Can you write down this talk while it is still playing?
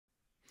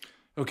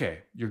Okay,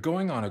 you're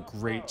going on a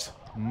great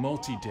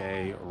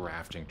multi-day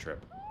rafting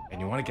trip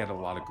and you want to get a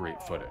lot of great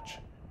footage.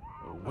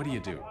 What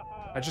do?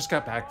 I just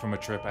got back from a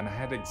trip and I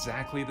had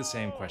exactly the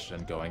same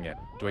question going in.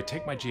 Do I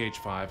take my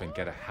GH5 and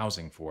get a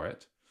housing for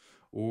it?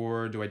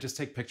 Or do I just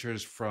take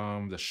pictures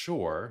from the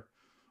shore?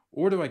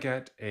 Or do I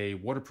get a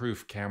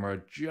waterproof camera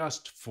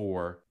just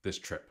for this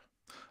trip?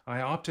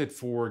 I opted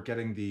for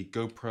getting the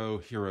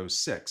GoPro Hero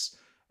 6,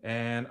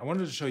 and I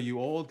wanted to show you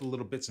all the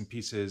little bits and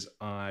pieces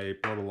I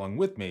brought along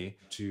with me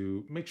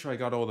to make sure I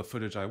got all the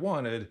footage I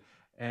wanted,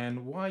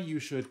 and why you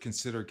should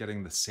consider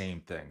getting the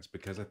same things,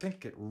 because I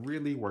think it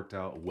really worked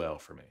out well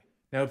for me.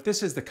 Now, if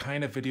this is the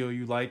kind of video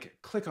you like,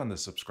 click on the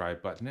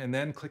subscribe button and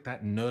then click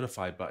that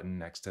notify button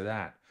next to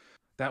that.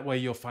 That way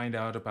you'll find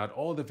out about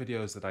all the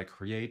videos that I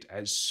create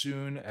as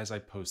soon as I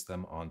post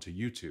them onto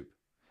YouTube.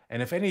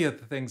 And if any of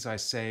the things I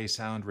say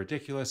sound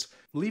ridiculous,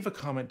 leave a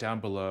comment down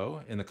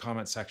below in the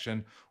comment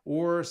section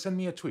or send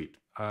me a tweet.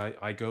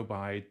 I go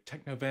by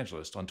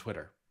Technoevangelist on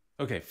Twitter.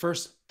 Okay,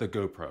 first, the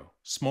GoPro.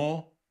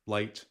 Small,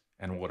 light,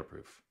 and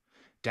waterproof.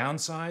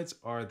 Downsides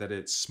are that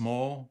it's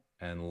small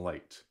and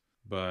light,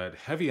 but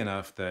heavy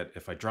enough that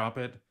if I drop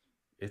it,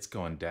 it's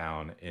going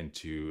down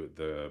into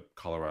the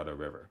Colorado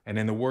River. And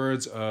in the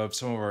words of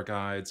some of our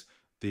guides,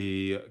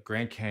 the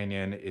Grand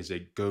Canyon is a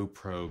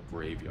GoPro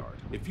graveyard.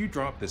 If you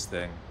drop this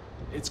thing,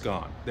 it's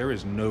gone. There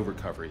is no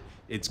recovery.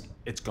 It's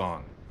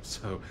gone.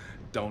 So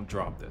don't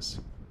drop this.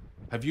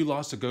 Have you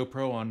lost a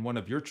GoPro on one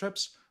of your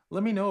trips?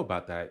 Let me know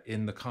about that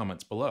in the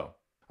comments below.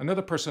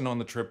 Another person on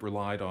the trip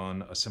relied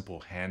on a simple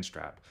hand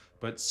strap,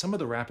 but some of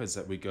the rapids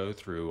that we go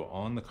through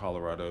on the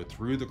Colorado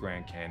through the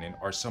Grand Canyon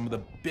are some of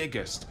the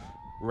biggest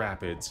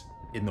rapids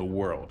in the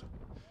world.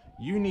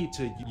 You need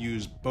to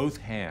use both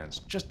hands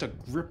just to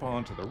grip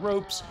onto the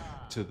ropes,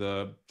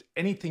 to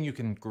anything you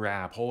can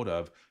grab hold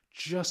of,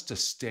 just to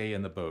stay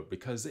in the boat,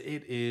 because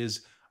it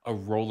is a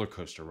roller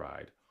coaster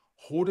ride.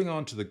 Holding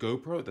on to the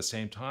GoPro at the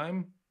same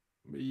time,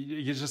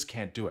 you just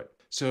can't do it.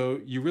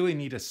 So you really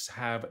need to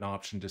have an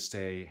option to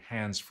stay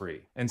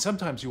hands-free. And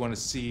sometimes you want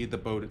to see the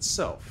boat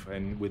itself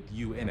and with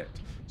you in it.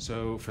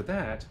 So for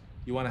that,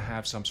 you want to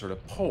have some sort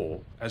of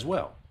pole as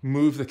well.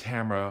 Move the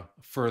camera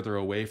further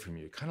away from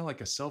you, kind of like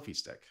a selfie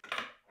stick.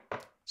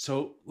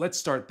 So let's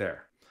start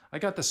there. I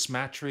got the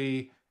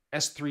Smatry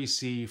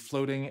S3C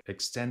floating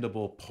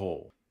extendable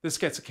pole. This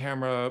gets a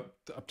camera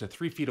up to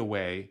 3 feet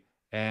away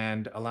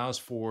and allows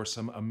for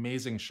some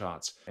amazing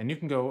shots. And you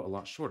can go a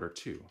lot shorter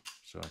too.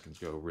 So I can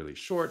go really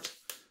short.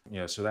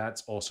 Yeah, so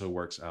that also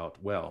works out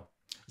well.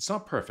 It's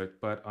not perfect,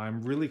 but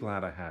I'm really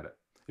glad I had it.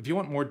 If you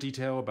want more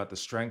detail about the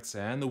strengths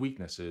and the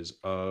weaknesses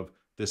of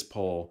this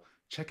pole,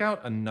 check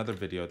out another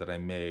video that I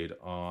made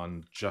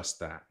on just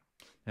that.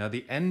 Now,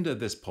 the end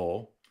of this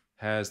pole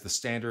has the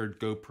standard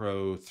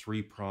GoPro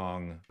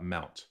 3-prong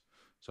mount.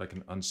 So I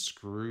can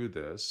unscrew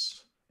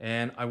this.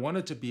 And I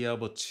wanted to be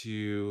able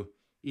to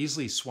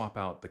easily swap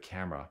out the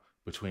camera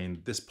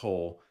between this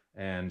pole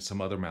and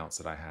some other mounts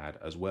that I had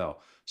as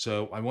well.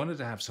 So I wanted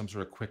to have some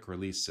sort of quick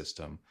release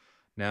system.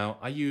 Now,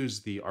 I use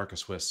the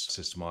Arca-Swiss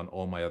system on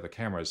all my other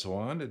cameras, so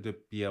I wanted to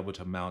be able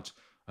to mount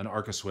an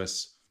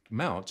Arca-Swiss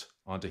mount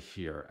onto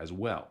here as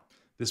well.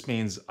 This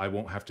means I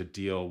won't have to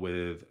deal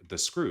with the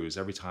screws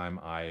every time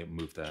I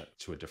move that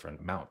to a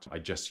different mount. I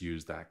just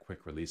use that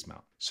quick release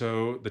mount.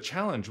 So the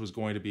challenge was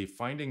going to be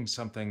finding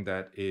something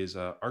that is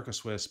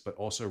Arca-Swiss, but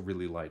also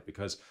really light,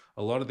 because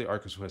a lot of the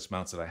Arca-Swiss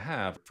mounts that I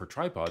have for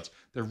tripods,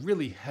 they're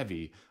really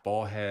heavy,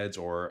 ball heads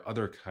or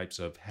other types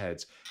of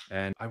heads,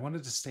 and I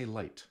wanted to stay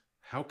light.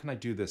 How can I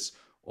do this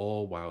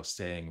all while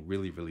staying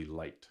really, really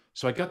light?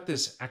 So I got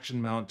this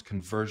action mount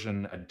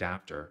conversion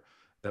adapter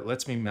that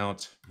lets me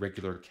mount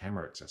regular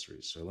camera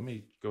accessories. So let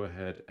me go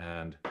ahead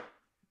and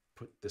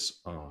put this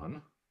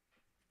on,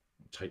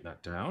 tighten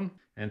that down.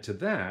 And to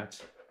that,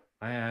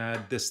 I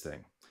add this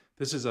thing.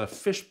 This is a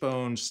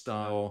fishbone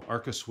style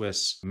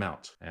Arca-Swiss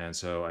mount. And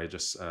so I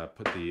just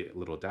put the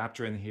little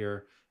adapter in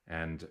here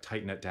and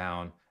tighten it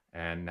down.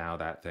 And now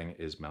that thing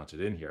is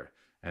mounted in here.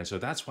 And so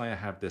that's why I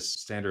have this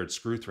standard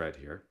screw thread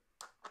here.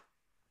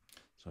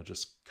 So I'll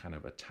just kind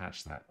of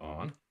attach that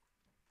on.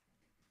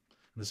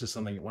 This is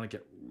something you want to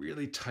get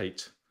really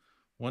tight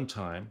one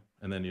time,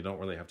 and then you don't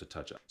really have to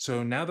touch it.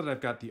 So now that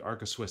I've got the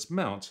Arca-Swiss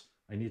mount,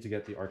 I need to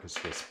get the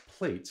Arca-Swiss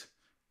plate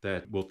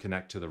that will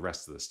connect to the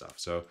rest of the stuff.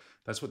 So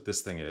that's what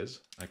this thing is.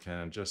 I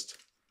can just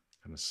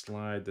kind of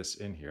slide this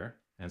in here.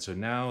 And so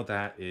now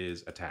that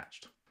is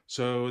attached.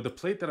 So the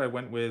plate that I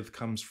went with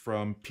comes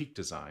from Peak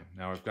Design.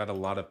 Now I've got a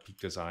lot of Peak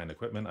Design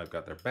equipment. I've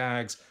got their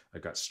bags,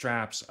 I've got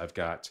straps, I've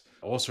got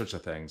all sorts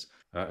of things,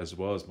 as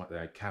well as my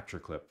capture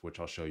clip, which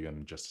I'll show you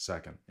in just a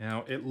second.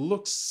 Now it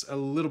looks a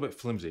little bit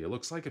flimsy. It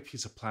looks like a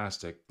piece of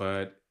plastic,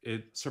 but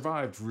it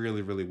survived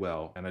really, really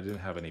well, and I didn't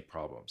have any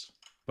problems.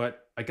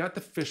 But I got the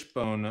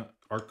fishbone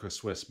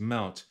Arca-Swiss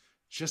mount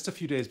just a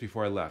few days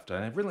before I left,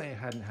 and I really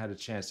hadn't had a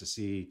chance to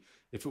see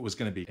if it was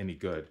going to be any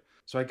good.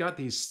 So I got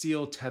these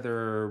steel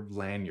tether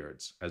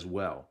lanyards as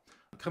well.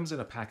 It comes in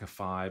a pack of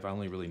 5. I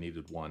only really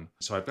needed 1.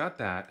 So I've got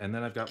that, and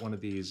then I've got one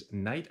of these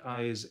Night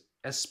Eyes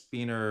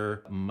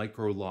S-Spinner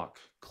micro lock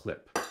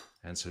clip.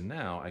 And so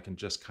now I can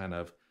just kind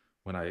of,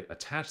 when I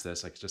attach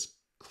this, I can just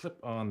clip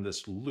on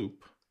this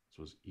loop.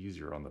 So it's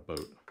easier on the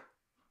boat.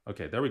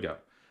 Okay, there we go.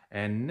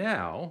 And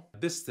now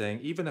this thing,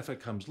 even if it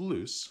comes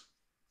loose,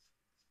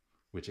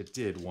 which it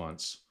did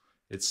once,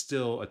 it's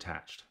still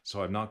attached.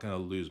 So I'm not going to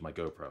lose my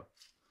GoPro.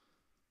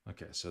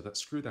 Okay, so let's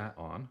screw that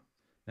on.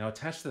 Now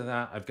attached to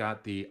that, I've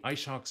got the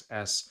iShocks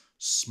S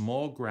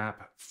Small Grap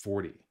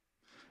 40.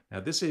 Now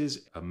this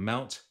is a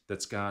mount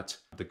that's got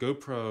the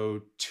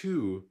GoPro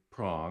 2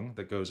 prong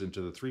that goes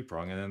into the 3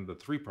 prong and then the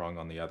 3 prong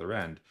on the other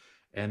end,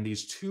 and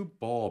these 2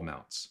 ball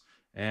mounts.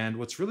 And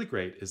what's really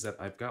great is that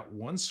I've got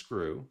one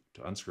screw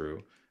to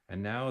unscrew,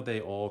 and now they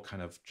all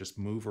kind of just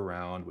move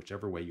around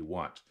whichever way you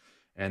want.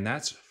 And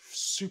that's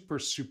super,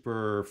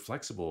 super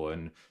flexible,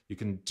 and you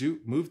can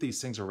move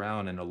these things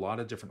around in a lot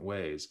of different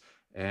ways.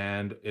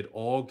 And it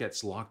all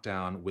gets locked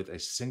down with a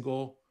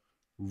single,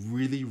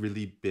 really,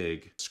 really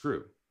big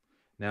screw.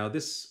 Now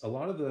a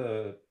lot of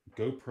the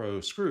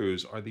GoPro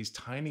screws are these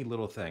tiny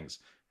little things,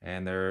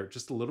 and they're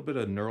just a little bit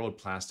of knurled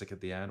plastic at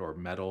the end, or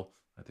metal.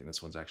 I think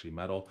this one's actually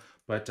metal,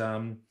 but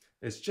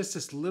it's just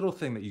this little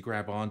thing that you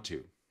grab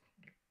onto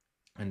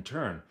and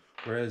turn.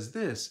 Whereas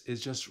this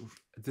is just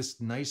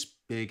this nice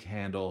big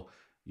handle.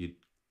 You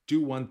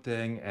do one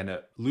thing and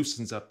it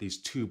loosens up these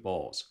 2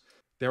 balls.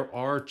 There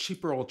are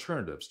cheaper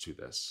alternatives to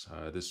this.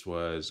 This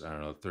was, I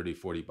don't know, 30,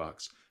 40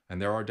 bucks.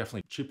 And there are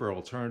definitely cheaper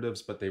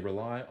alternatives, but they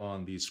rely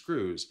on these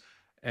screws.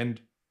 And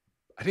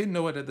I didn't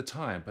know it at the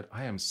time, but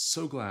I am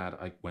so glad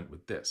I went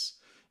with this.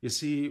 You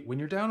see, when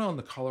you're down on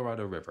the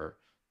Colorado River,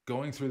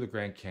 going through the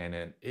Grand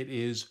Canyon, it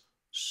is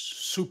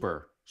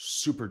super,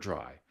 super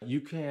dry.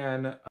 You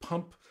can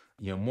pump,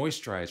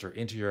 moisturizer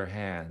into your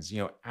hands,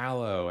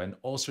 aloe and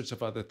all sorts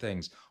of other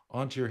things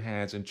onto your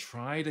hands and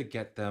try to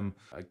get them,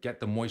 get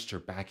the moisture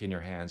back in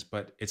your hands,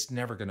 but it's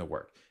never going to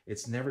work.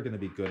 It's never going to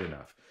be good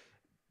enough.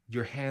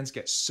 Your hands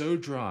get so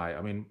dry.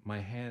 I mean,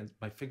 my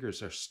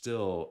fingers are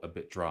still a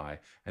bit dry,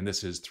 and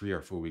this is 3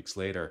 or 4 weeks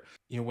later.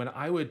 When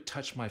I would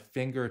touch my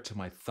finger to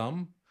my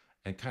thumb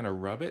and kind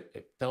of rub it,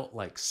 it felt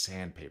like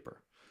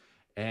sandpaper.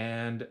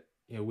 And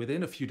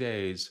within a few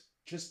days,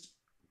 just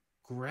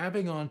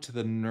grabbing onto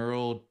the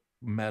knurled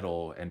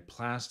metal and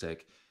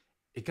plastic,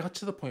 it got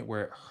to the point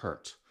where it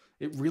hurt.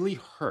 It really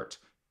hurt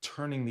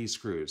turning these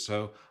screws.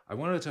 So I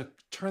wanted to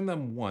turn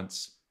them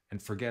once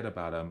and forget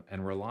about them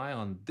and rely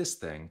on this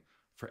thing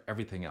for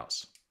everything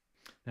else.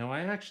 Now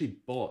I actually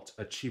bought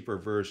a cheaper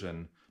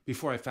version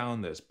before I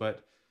found this,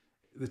 but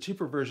the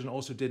cheaper version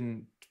also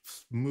didn't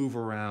move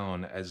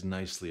around as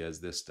nicely as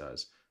this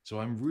does. So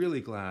I'm really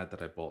glad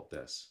that I bought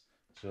this.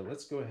 So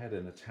let's go ahead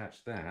and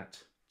attach that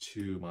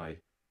to my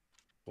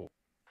bolt.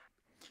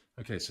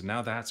 Okay, so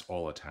now that's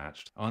all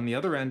attached. On the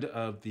other end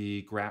of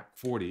the Grap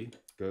 40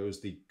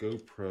 goes the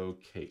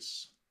GoPro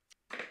case.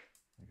 I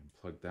can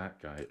plug that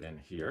guy in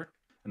here.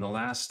 And the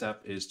last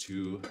step is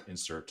to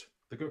insert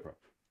the GoPro.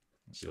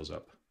 It seals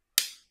up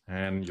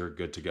and you're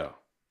good to go.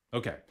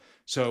 Okay,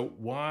 so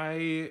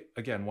why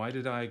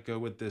did I go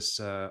with this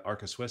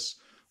Arca Swiss?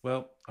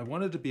 Well, I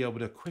wanted to be able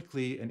to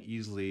quickly and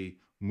easily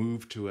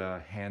move to a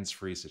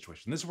hands-free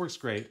situation. This works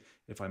great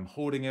if I'm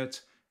holding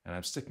it and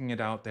I'm sticking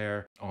it out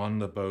there on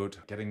the boat,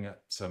 getting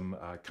some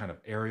kind of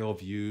aerial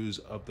views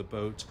of the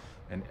boat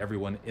and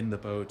everyone in the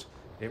boat.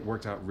 It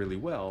worked out really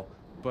well,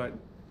 but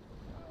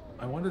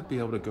I wanted to be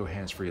able to go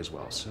hands-free as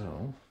well.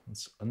 So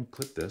let's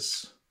unclip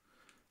this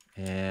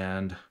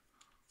and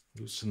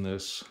loosen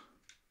this.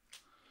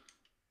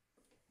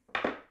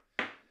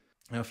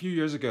 Now, a few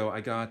years ago, I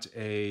got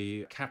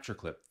a capture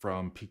clip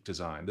from Peak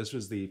Design. This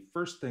was the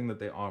first thing that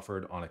they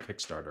offered on a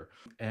Kickstarter.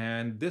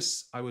 And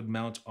this I would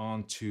mount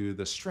onto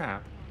the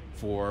strap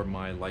for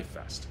my life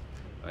vest.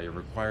 You're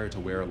required to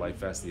wear a life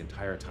vest the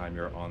entire time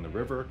you're on the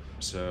river.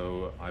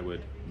 So I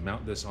would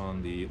mount this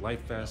on the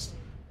life vest,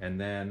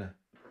 and then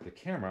the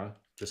camera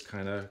just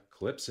kind of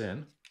clips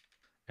in,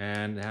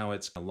 and now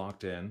it's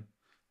locked in.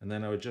 And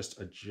then I would just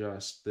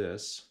adjust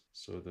this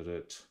so that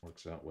it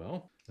works out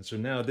well. And so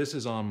now this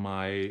is on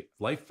my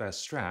life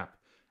vest strap,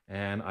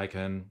 and I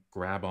can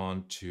grab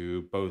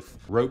onto both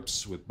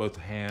ropes with both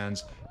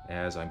hands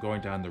as I'm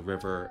going down the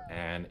river,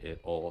 and it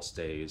all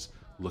stays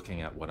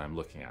looking at what I'm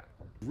looking at.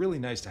 Really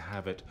nice to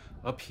have it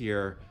up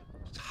here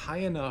high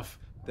enough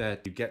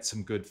that you get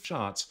some good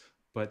shots,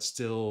 but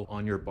still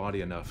on your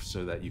body enough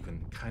so that you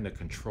can kind of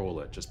control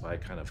it just by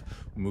kind of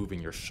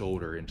moving your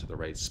shoulder into the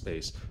right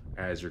space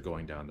as you're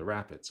going down the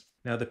rapids.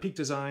 Now, the Peak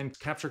Design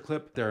capture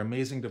clip, they're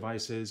amazing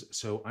devices,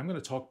 so I'm going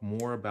to talk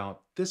more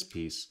about this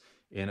piece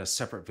in a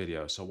separate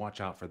video, so watch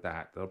out for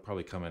that. That'll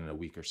probably come in a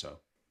week or so.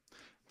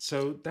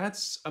 So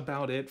that's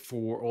about it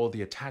for all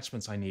the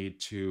attachments I need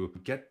to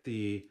get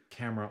the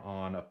camera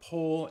on a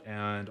pole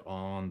and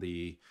on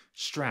the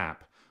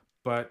strap.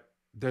 But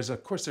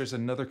of course, there's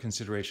another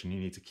consideration you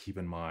need to keep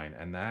in mind,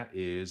 and that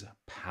is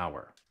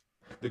power.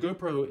 The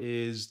GoPro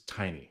is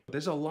tiny.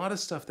 There's a lot of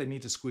stuff they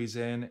need to squeeze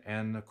in,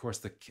 and of course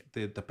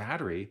the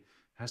battery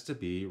has to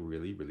be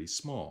really, really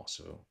small.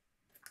 So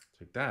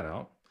take that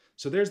out.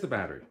 So there's the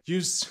battery.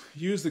 Use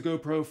the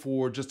GoPro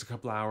for just a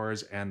couple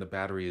hours and the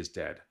battery is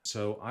dead.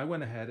 So I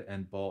went ahead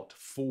and bought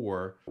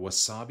 4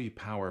 Wasabi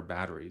Power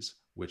batteries,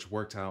 which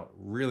worked out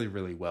really,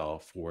 really well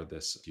for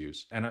this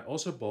use. And I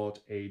also bought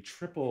a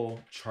triple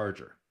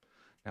charger.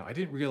 Now, I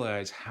didn't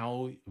realize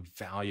how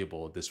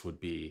valuable this would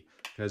be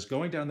because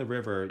going down the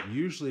river,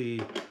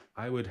 usually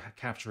I would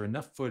capture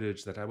enough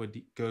footage that I would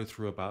go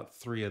through about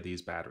 3 of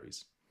these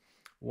batteries.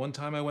 One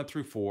time I went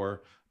through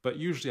 4, but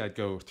usually I'd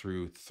go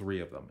through 3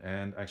 of them.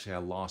 And actually I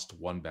lost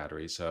 1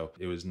 battery, so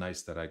it was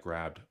nice that I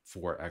grabbed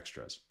 4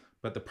 extras.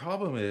 But the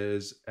problem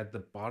is at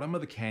the bottom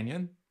of the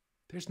canyon,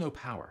 there's no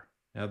power.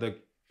 Now the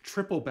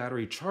triple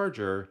battery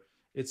charger,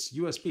 it's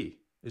USB.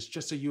 It's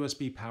just a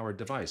USB powered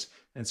device.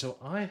 And so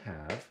I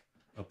have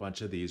a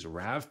bunch of these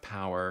RAV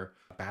Power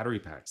battery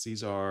packs.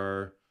 These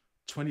are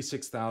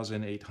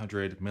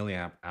 26,800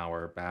 milliamp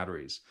hour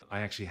batteries. I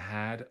actually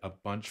had a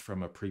bunch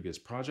from a previous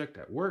project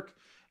at work,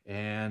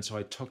 and so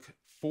I took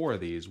 4 of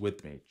these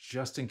with me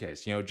just in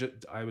case. You know,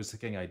 I was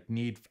thinking I'd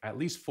need at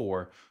least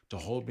 4 to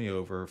hold me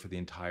over for the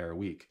entire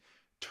week.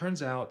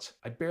 Turns out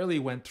I barely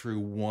went through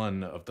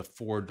 1 of the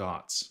 4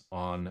 dots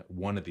on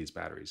one of these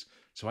batteries.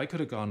 So I could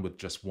have gone with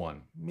just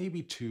 1,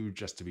 maybe 2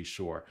 just to be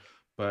sure.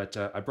 But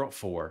I brought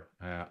 4,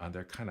 and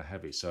they're kind of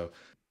heavy. So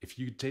if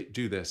you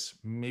do this,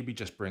 maybe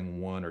just bring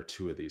 1 or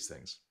 2 of these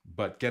things,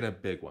 but get a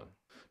big one.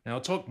 Now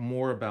I'll talk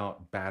more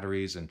about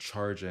batteries and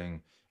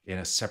charging in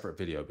a separate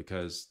video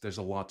because there's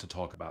a lot to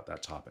talk about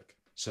that topic.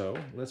 So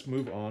let's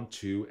move on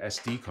to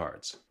SD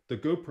cards. The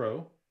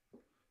GoPro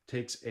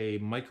takes a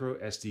micro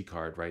SD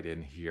card right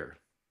in here.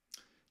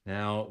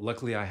 Now,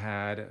 luckily I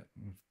had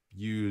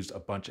used a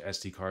bunch of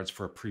SD cards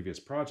for a previous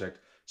project,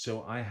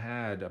 so I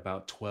had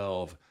about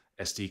 12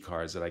 SD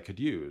cards that I could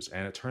use,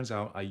 and it turns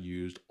out I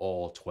used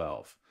all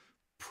 12,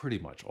 pretty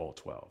much all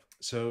 12.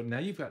 So now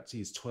you've got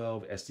these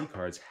 12 SD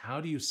cards. How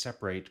do you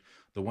separate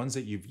the ones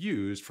that you've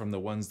used from the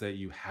ones that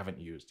you haven't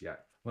used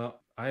yet? Well,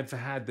 I've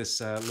had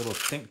this little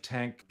Think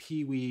Tank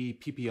Peewee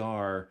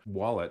PPR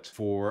wallet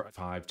for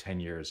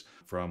 5-10 years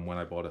from when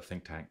I bought a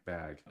Think Tank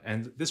bag.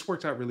 And this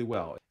worked out really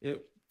well.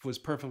 It was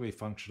perfectly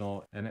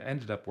functional and it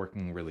ended up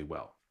working really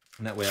well.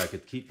 And that way I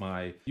could keep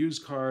my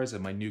used cards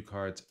and my new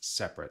cards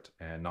separate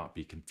and not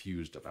be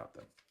confused about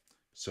them.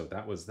 So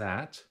that was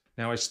that.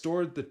 Now I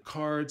stored the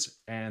cards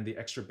and the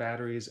extra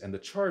batteries and the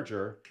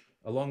charger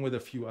along with a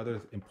few other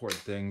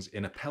important things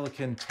in a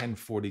Pelican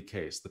 1040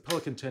 case. The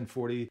Pelican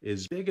 1040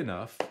 is big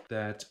enough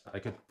that I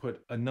could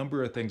put a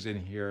number of things in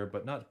here,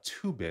 but not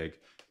too big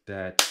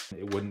that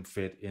it wouldn't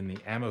fit in the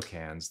ammo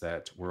cans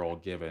that we're all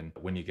given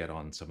when you get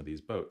on some of these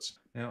boats.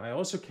 Now, I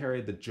also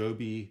carried the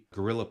Joby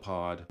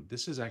GorillaPod.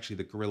 This is actually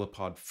the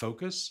GorillaPod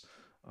Focus.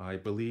 I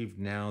believe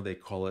now they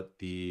call it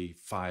the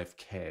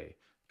 5K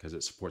because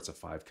it supports a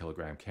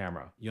 5-kilogram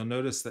camera. You'll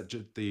notice that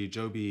the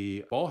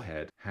Joby ball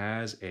head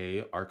has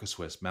a Arca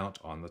Swiss mount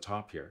on the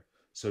top here.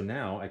 So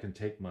now I can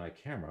take my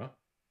camera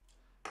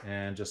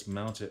and just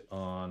mount it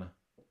on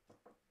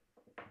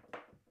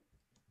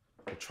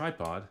the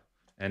tripod.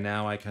 And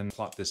now I can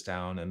plop this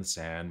down in the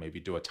sand,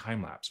 maybe do a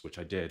time lapse, which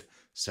I did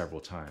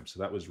several times. So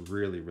that was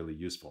really, really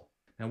useful.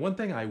 Now, one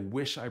thing I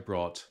wish I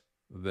brought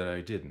that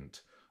I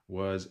didn't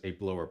was a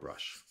blower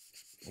brush,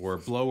 or a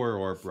blower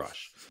or a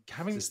brush.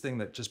 Having this thing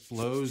that just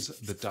blows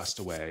the dust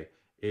away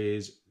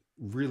is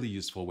really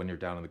useful when you're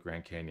down in the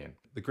Grand Canyon.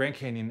 The Grand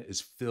Canyon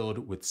is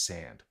filled with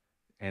sand,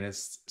 and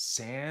it's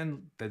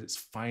sand that is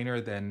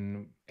finer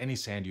than any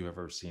sand you've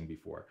ever seen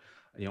before.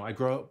 You know, I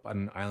grew up on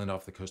an island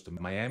off the coast of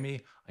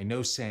Miami. I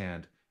know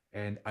sand,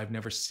 and I've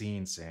never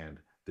seen sand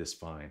this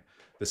fine.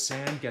 The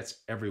sand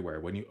gets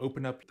everywhere. When you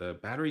open up the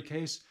battery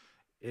case,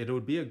 it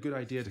would be a good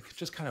idea to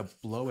just kind of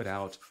blow it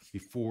out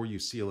before you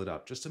seal it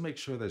up, just to make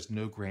sure there's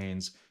no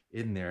grains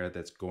in there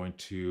that's going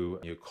to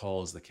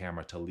cause the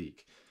camera to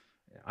leak.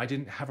 I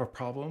didn't have a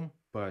problem,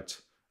 but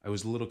I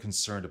was a little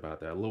concerned about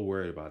that, a little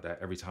worried about that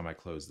every time I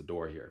closed the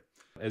door here.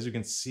 As you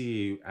can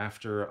see,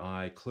 after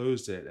I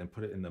closed it and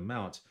put it in the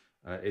mount,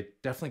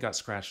 it definitely got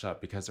scratched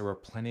up because there were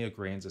plenty of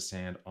grains of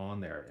sand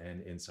on there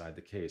and inside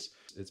the case.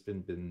 It's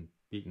been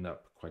beaten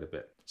up quite a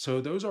bit.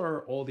 So those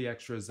are all the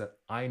extras that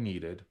I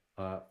needed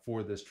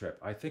for this trip.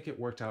 I think it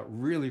worked out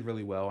really,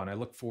 really well, and I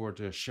look forward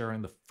to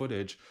sharing the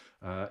footage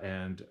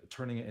and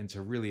turning it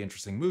into really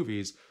interesting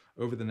movies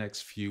over the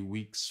next few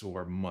weeks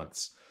or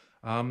months.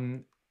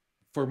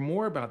 For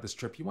more about this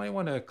trip, you might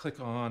want to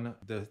click on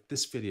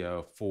this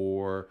video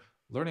for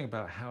learning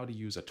about how to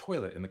use a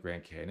toilet in the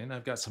Grand Canyon.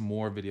 I've got some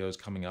more videos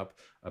coming up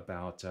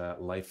about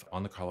life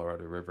on the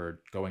Colorado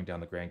River going down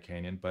the Grand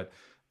Canyon, but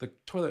the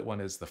toilet one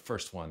is the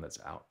first one that's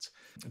out.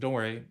 Don't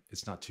worry,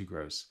 it's not too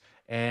gross.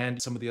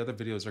 And some of the other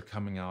videos are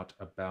coming out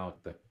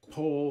about the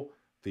pole,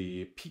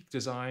 the peak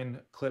design,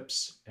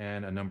 clips,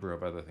 and a number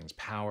of other things.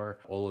 Power,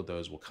 all of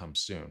those will come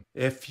soon.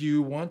 If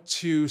you want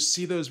to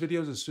see those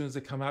videos as soon as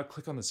they come out,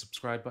 click on the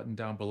subscribe button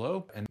down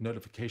below and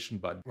notification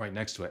button right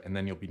next to it, and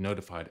then you'll be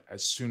notified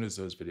as soon as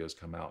those videos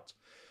come out.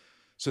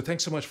 So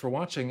thanks so much for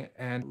watching,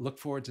 and look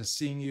forward to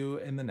seeing you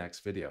in the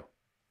next video.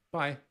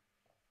 Bye.